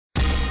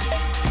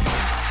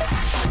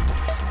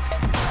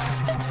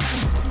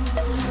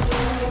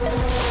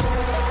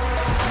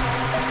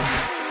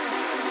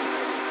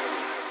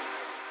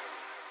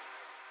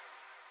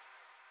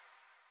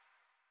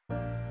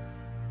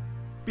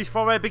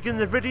Before I begin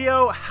the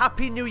video,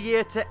 Happy New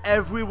Year to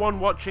everyone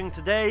watching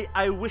today.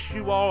 I wish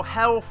you all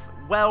health,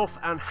 wealth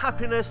and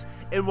happiness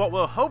in what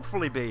will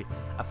hopefully be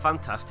a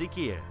fantastic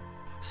year.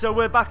 So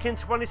we're back in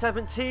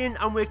 2017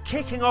 and we're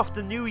kicking off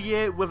the new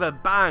year with a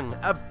bang,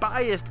 a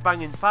biased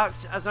bang in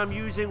fact, as I'm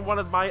using one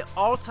of my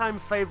all-time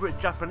favourite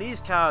Japanese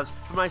cars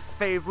for my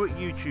favourite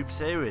YouTube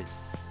series.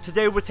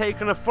 Today we're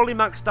taking a fully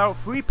maxed out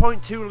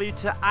 3.2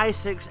 litre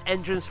i6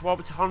 engine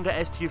swapped Honda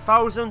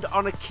S2000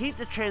 on a keep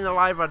the chain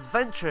alive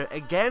adventure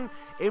again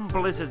in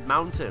Blizzard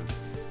Mountain.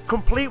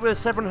 Complete with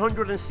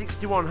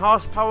 761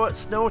 horsepower,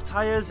 snow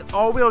tyres,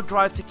 all-wheel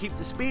drive to keep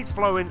the speed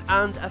flowing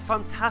and a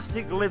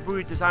fantastic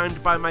livery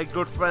designed by my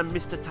good friend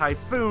Mr.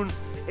 Typhoon,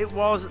 it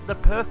was the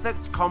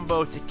perfect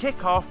combo to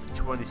kick off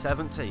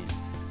 2017.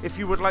 If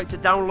you would like to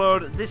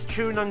download this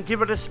tune and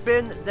give it a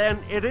spin, then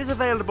it is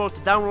available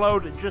to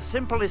download. Just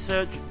simply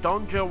search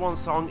Don Joewon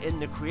song in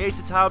the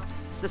Creator tab.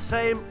 The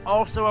same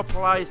also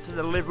applies to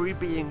the livery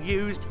being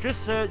used.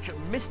 Just search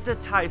Mr.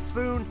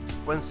 Typhoon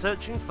when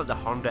searching for the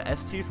Honda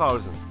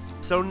S2000.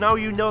 So now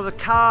you know the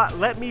car,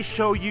 let me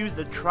show you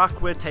the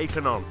track we're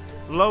taking on.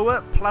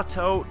 Lower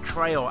Plateau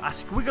Trail, a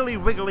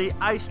squiggly wiggly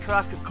ice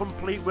track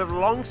complete with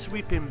long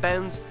sweeping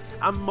bends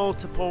and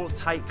multiple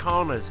tight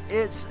corners.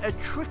 It's a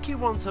tricky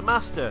one to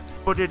master,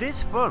 but it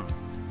is fun.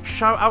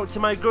 Shout out to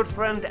my good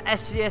friend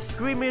SCS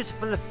Screamers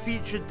for the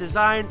featured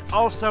design.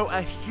 Also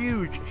a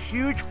huge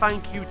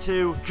thank you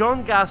to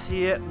John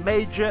Garcia,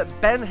 Major,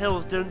 Ben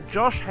Hillsdon,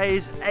 Josh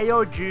Hayes,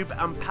 AO Jube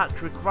and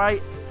Patrick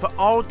Wright for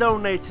all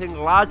donating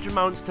large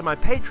amounts to my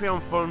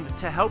Patreon fund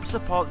to help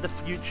support the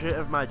future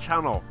of my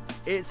channel.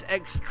 It's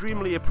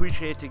extremely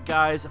appreciated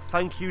guys,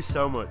 thank you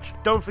so much.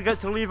 Don't forget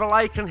to leave a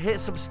like and hit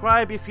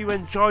subscribe if you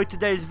enjoyed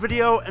today's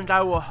video, and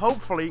I will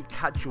hopefully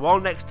catch you all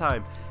next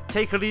time.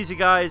 Take it easy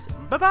guys,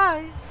 bye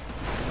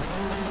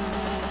bye!